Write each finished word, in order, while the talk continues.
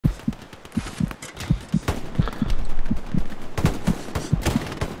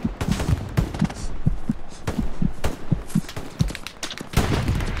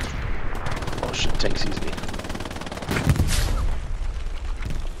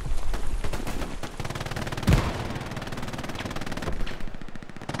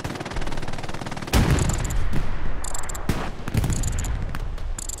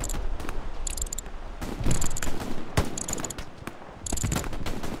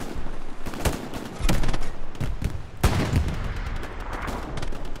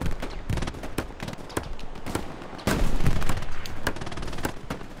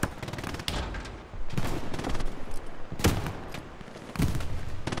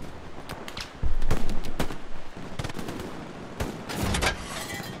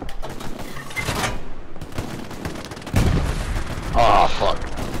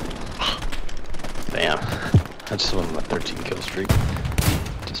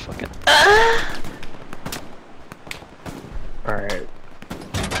fucking. Alright.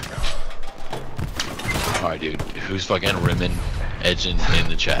 Alright, dude. Who's fucking rimming, edging in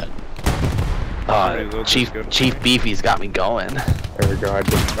the chat? Chief Beefy's got me going. There we go, I had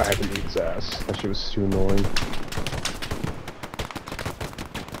to beat his ass. That shit was too annoying.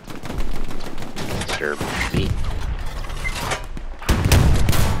 Mr. Beefy.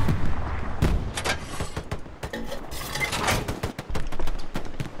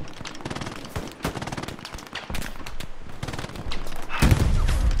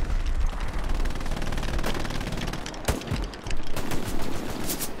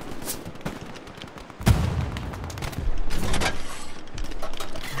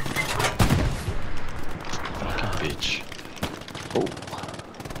 Bitch. Oh.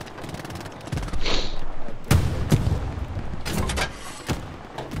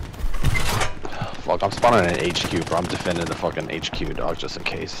 Fuck, I'm spawning an HQ, bro. I'm defending the fucking HQ, dog, just in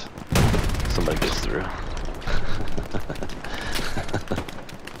case somebody gets through.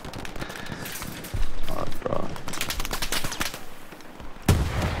 Oh, bro.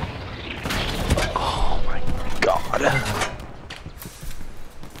 Oh my god.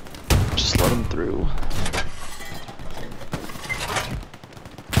 Just let him through.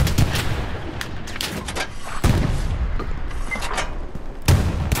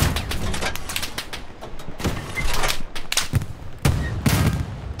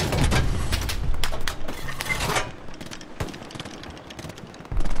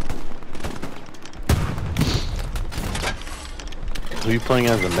 Are you playing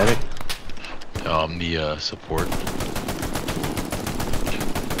as a medic? The support.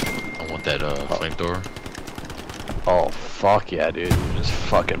 I want that flank door. Oh fuck yeah, dude! Just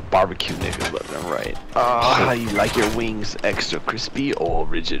fucking barbecue niggas left and right. How you like your wings? Extra crispy or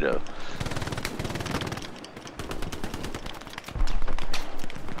original?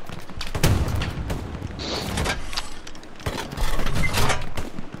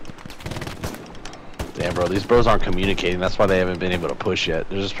 Damn, bro, these bros aren't communicating. That's why they haven't been able to push yet.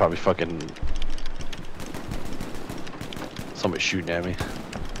 They're just probably fucking somebody shooting at me.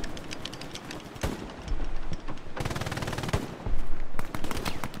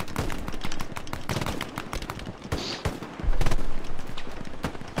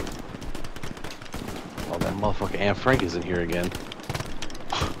 Oh, that motherfucker Anne Frank is in here again.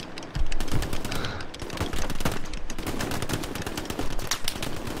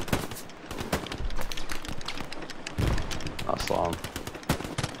 I saw him.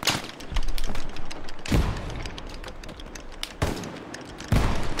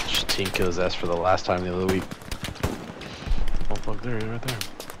 Just team kill his ass for the last time the other week. Oh fuck, there he is right there.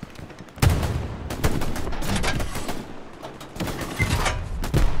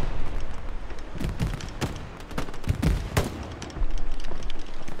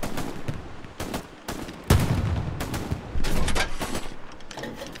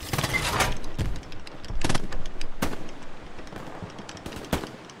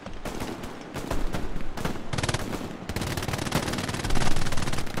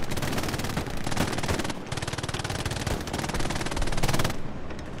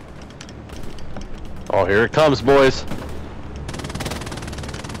 Oh, here it comes, boys.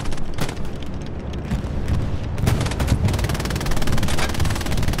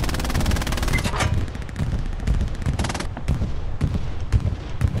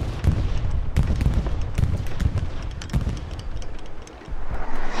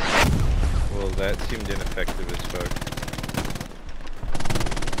 Well, that seemed ineffective.